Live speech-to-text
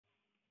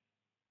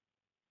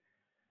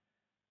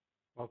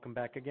Welcome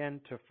back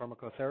again to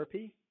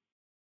pharmacotherapy.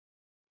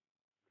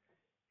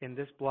 In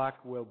this block,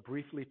 we'll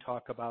briefly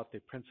talk about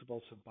the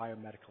principles of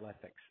biomedical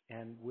ethics,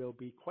 and we'll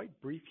be quite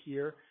brief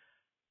here,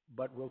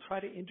 but we'll try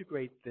to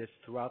integrate this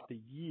throughout the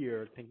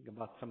year, thinking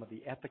about some of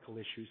the ethical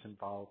issues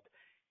involved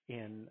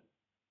in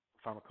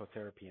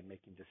pharmacotherapy and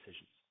making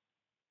decisions.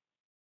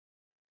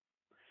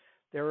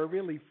 There are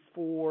really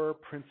 4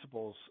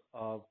 principles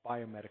of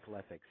biomedical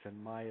ethics,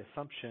 and my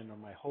assumption or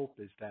my hope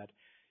is that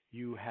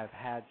you have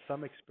had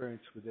some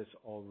experience with this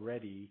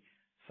already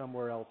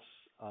somewhere else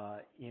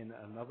in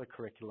another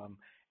curriculum,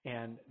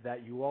 and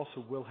that you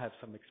also will have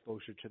some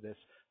exposure to this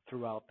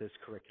throughout this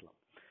curriculum.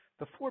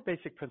 The 4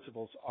 basic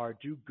principles are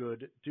do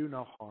good, do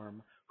no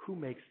harm, who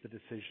makes the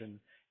decision,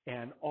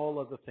 and all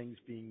other things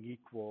being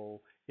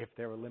equal, if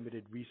there are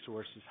limited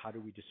resources, how do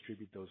we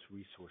distribute those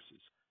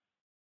resources?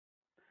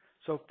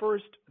 So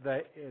first,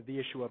 the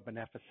issue of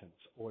beneficence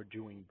or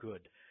doing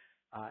good.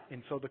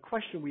 And so the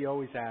question we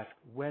always ask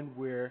when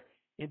we're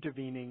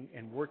intervening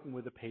and working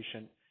with a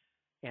patient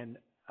and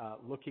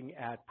looking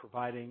at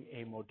providing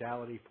a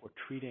modality for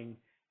treating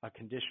a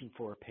condition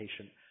for a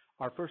patient,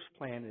 our first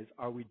plan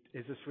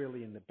is this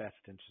really in the best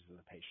interest of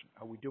the patient?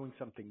 Are we doing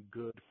something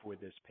good for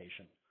this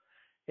patient?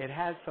 It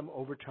has some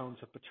overtones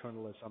of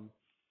paternalism.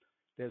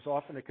 There's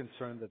often a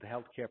concern that the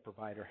healthcare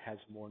provider has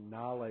more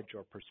knowledge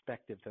or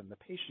perspective than the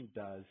patient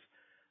does,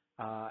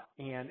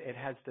 and it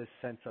has this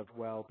sense of,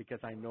 well, because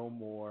I know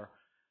more,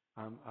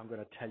 I'm going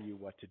to tell you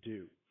what to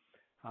do.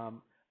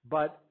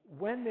 But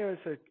when there's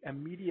an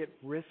immediate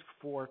risk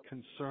for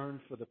concern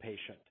for the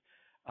patient,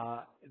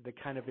 the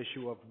kind of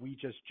issue of we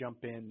just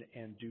jump in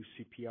and do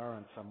CPR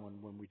on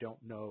someone when we don't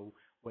know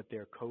what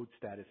their code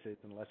status is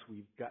unless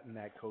we've gotten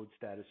that code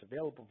status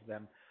available for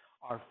them,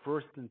 our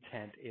first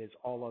intent is,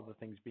 all other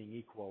things being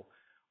equal,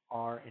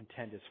 our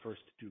intent is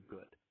first to do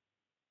good.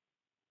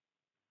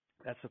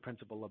 That's the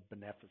principle of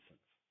beneficence.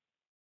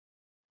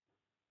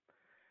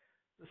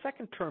 The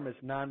second term is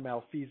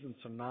non-malfeasance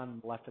or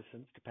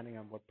non-maleficence, depending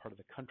on what part of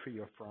the country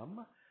you're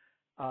from.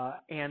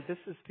 And this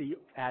is the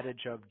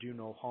adage of do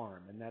no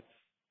harm, and that's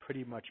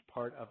pretty much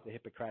part of the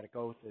Hippocratic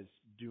Oath is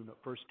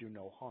first do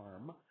no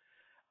harm.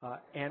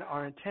 And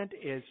our intent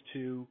is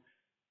to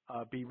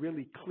be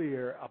really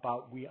clear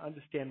about we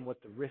understand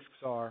what the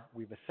risks are,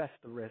 we've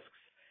assessed the risks,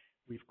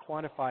 we've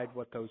quantified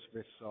what those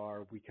risks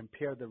are, we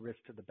compare the risk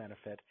to the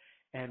benefit,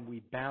 and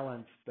we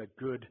balance the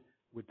good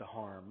with the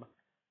harm.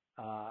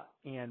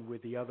 And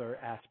with the other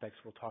aspects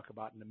we'll talk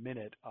about in a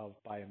minute of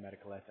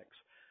biomedical ethics.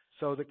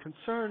 So the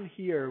concern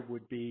here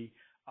would be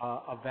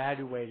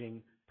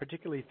evaluating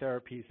particularly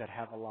therapies that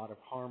have a lot of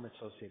harm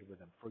associated with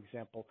them. For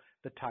example,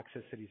 the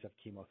toxicities of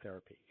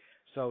chemotherapy.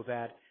 So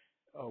that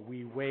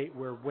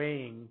we're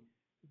weighing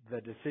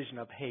the decision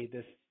of, hey,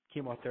 this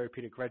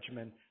chemotherapeutic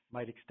regimen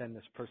might extend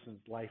this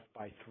person's life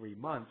by 3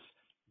 months,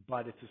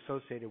 but it's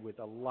associated with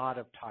a lot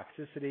of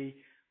toxicity,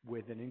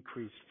 with an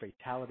increased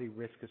fatality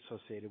risk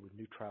associated with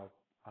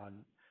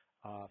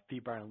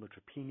febrile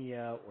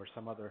neutropenia or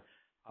some other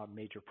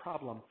major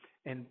problem.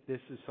 And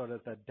this is sort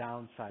of the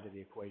downside of the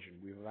equation.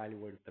 We've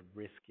evaluated what the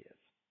risk is.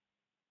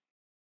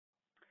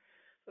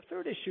 The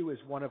third issue is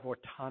one of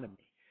autonomy.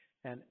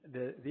 And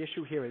the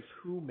issue here is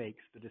who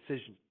makes the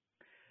decision.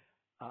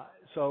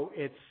 So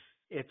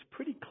it's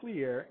pretty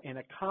clear in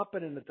a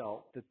competent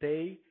adult that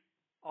they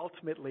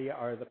ultimately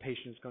the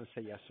patient is going to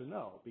say yes or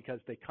no, because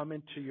they come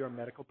into your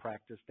medical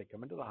practice, they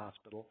come into the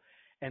hospital,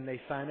 and they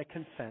sign a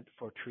consent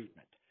for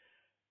treatment.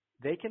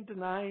 They can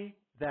deny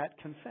that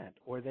consent,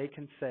 or they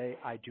can say,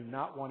 I do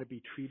not want to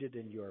be treated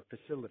in your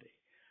facility.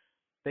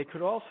 They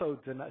could also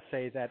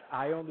say that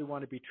I only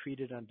want to be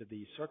treated under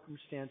these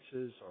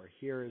circumstances, or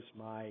here is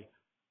my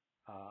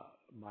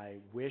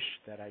wish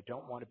that I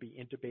don't want to be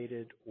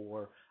intubated,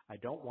 or I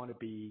don't want to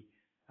be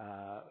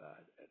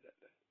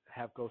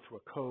go through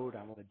a code,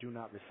 I want a do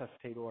not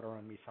resuscitate order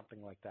on me,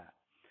 something like that.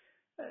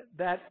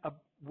 That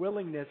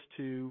willingness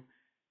to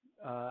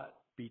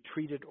be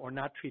treated or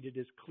not treated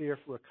is clear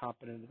for a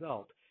competent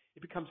adult.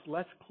 It becomes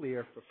less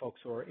clear for folks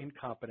who are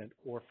incompetent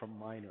or for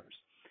minors.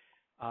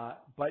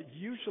 But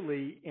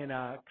usually in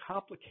a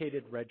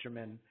complicated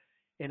regimen,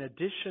 in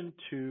addition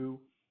to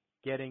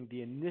getting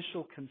the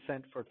initial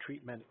consent for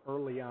treatment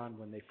early on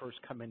when they first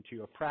come into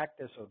your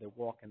practice or they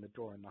walk in the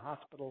door in the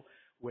hospital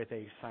where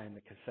they sign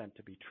the consent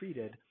to be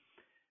treated,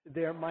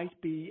 there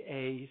might be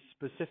a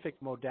specific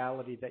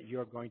modality that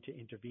you're going to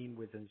intervene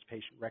with and this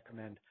patient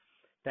recommend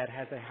that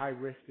has a high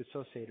risk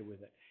associated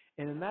with it.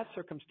 And in that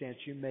circumstance,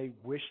 you may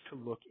wish to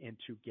look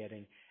into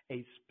getting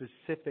a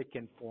specific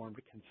informed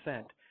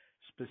consent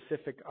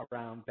specific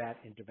around that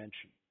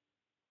intervention.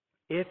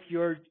 If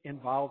you're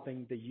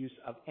involving the use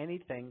of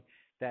anything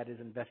that is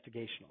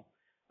investigational,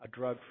 a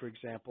drug, for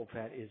example,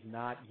 that is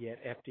not yet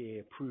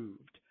FDA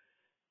approved,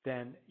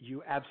 then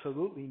you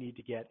absolutely need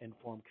to get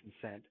informed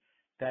consent.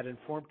 That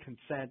informed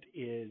consent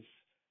is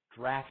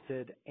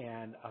drafted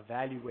and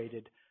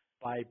evaluated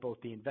by both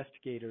the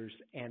investigators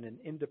and an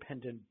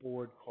independent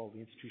board called the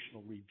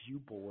Institutional Review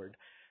Board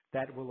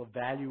that will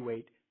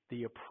evaluate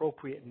the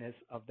appropriateness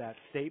of that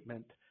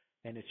statement,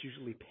 and it's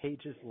usually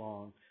pages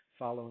long,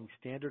 following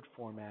standard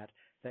format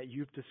that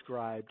you've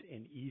described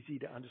in easy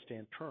to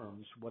understand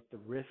terms what the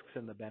risks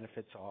and the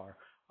benefits are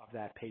of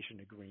that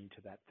patient agreeing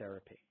to that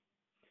therapy.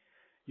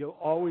 You'll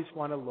always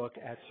want to look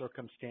at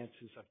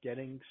circumstances of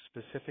getting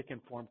specific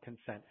informed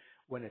consent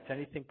when it's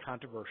anything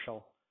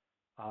controversial,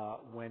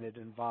 when it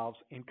involves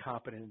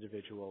incompetent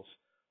individuals,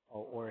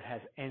 or it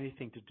has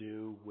anything to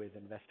do with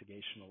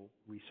investigational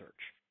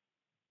research.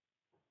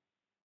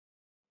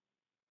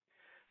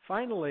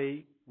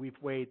 Finally,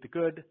 we've weighed the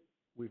good,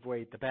 we've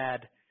weighed the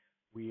bad,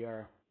 we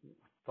are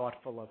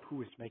thoughtful of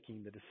who is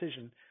making the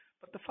decision,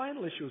 but the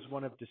final issue is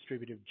one of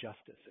distributive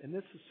justice, and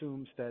this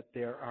assumes that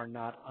there are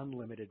not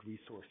unlimited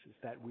resources,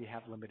 that we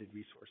have limited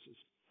resources.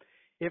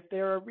 If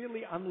there are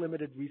really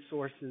unlimited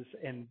resources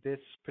and this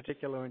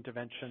particular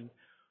intervention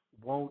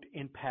won't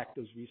impact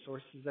those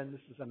resources, then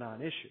this is a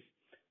non-issue.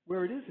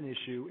 Where it is an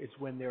issue is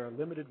when there are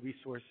limited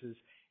resources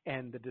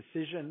and the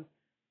decision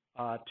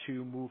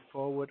to move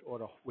forward or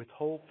to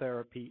withhold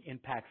therapy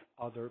impacts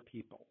other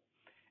people.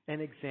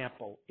 An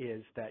example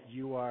is that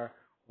you are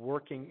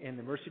working in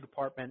the emergency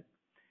department,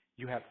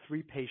 you have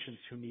 3 patients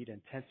who need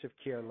intensive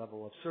care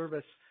level of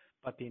service,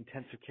 but the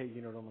intensive care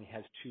unit only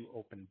has 2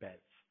 open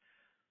beds.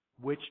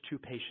 Which 2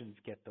 patients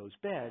get those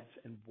beds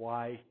and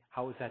why,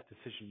 how is that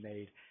decision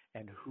made,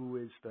 and who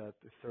is the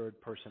third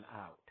person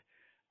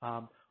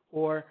out?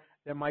 Or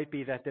there might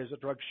be that there's a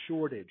drug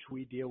shortage.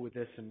 We deal with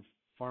this in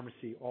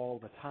pharmacy all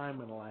the time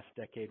in the last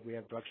decade. We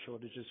have drug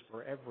shortages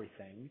for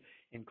everything,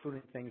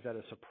 including things that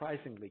are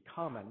surprisingly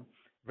common,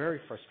 very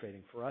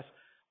frustrating for us.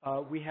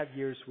 We have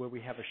years where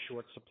we have a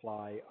short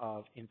supply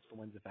of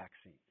influenza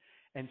vaccine.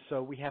 And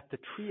so we have to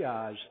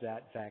triage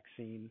that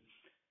vaccine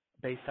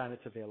based on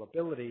its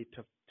availability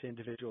to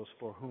individuals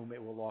for whom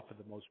it will offer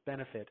the most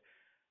benefit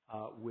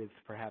with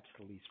perhaps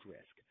the least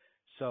risk.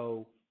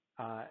 So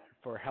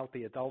for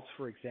healthy adults,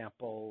 for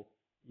example,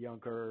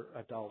 younger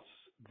adults,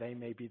 they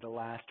may be the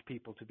last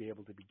people to be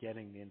able to be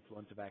getting the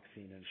influenza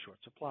vaccine in a short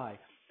supply.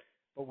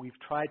 But we've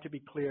tried to be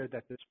clear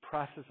that this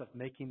process of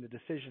making the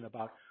decision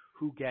about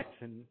who gets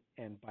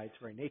and by its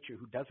very nature,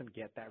 who doesn't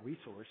get that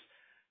resource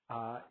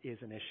is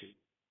an issue.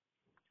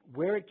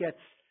 Where it gets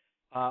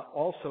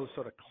also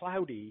sort of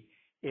cloudy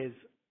is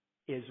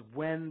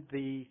when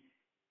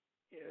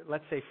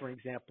let's say, for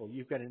example,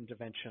 you've got an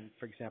intervention,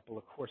 for example,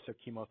 a course of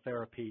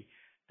chemotherapy,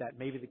 that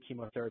maybe the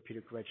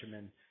chemotherapeutic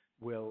regimen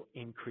will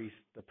increase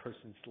the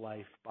person's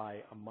life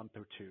by a month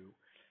or 2,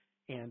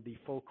 and the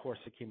full course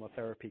of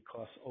chemotherapy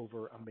costs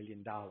over $1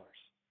 million.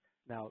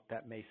 Now,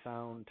 that may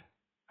sound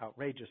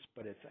outrageous,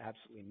 but it's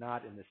absolutely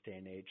not in this day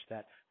and age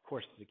that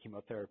courses of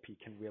chemotherapy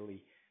can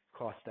really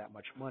cost that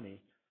much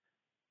money.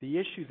 The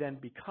issue then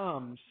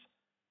becomes,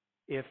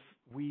 if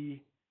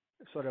we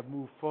sort of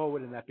move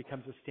forward and that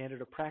becomes a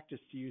standard of practice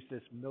to use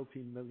this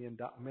multi-million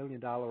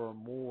dollar or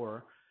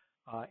more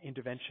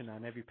intervention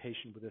on every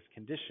patient with this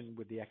condition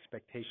with the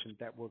expectation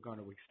that we're going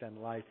to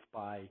extend life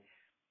by,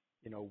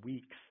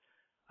 weeks,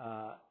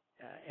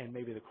 and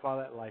maybe the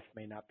quality of life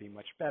may not be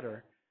much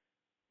better.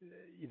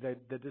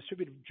 The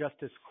distributive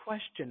justice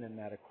question in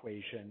that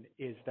equation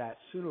is that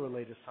sooner or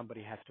later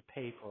somebody has to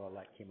pay for all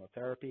that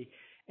chemotherapy,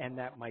 and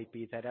that might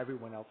be that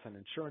everyone else on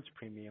insurance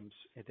premiums,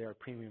 their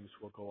premiums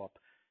will go up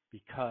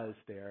because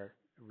they're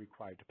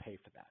required to pay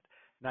for that.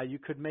 Now, you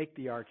could make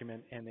the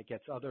argument, and it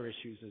gets other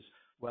issues, is,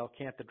 well,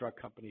 can't the drug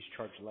companies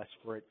charge less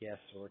for it? Yes,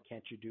 or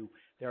can't you do,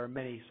 there are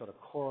many sort of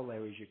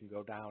corollaries you can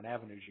go down,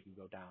 avenues you can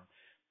go down.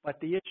 But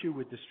the issue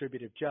with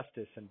distributive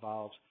justice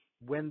involves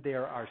when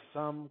there are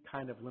some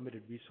kind of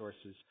limited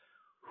resources,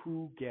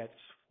 who gets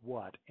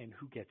what and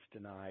who gets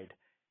denied,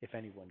 if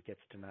anyone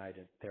gets denied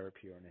a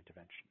therapy or an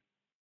intervention.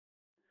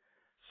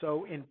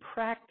 So in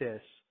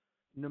practice,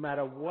 no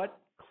matter what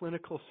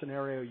clinical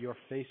scenario you're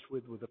faced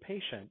with a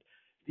patient,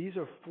 these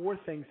are 4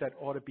 things that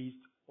ought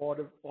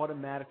to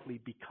automatically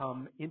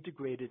become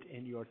integrated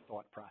in your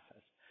thought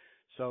process.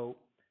 So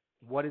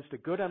what is the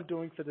good I'm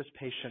doing for this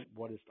patient?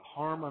 What is the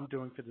harm I'm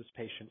doing for this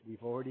patient?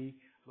 We've already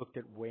looked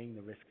at weighing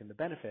the risk and the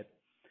benefit.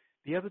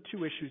 The other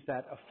 2 issues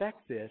that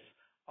affect this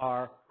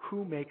are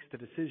who makes the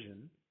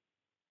decision.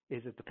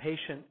 Is it the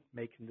patient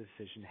making the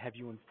decision? Have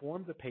you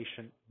informed the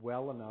patient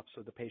well enough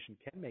so the patient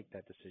can make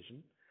that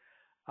decision?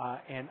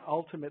 And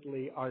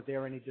ultimately, are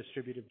there any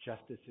distributive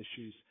justice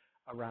issues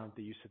around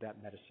the use of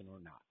that medicine or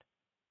not?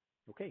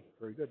 Okay,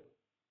 very good.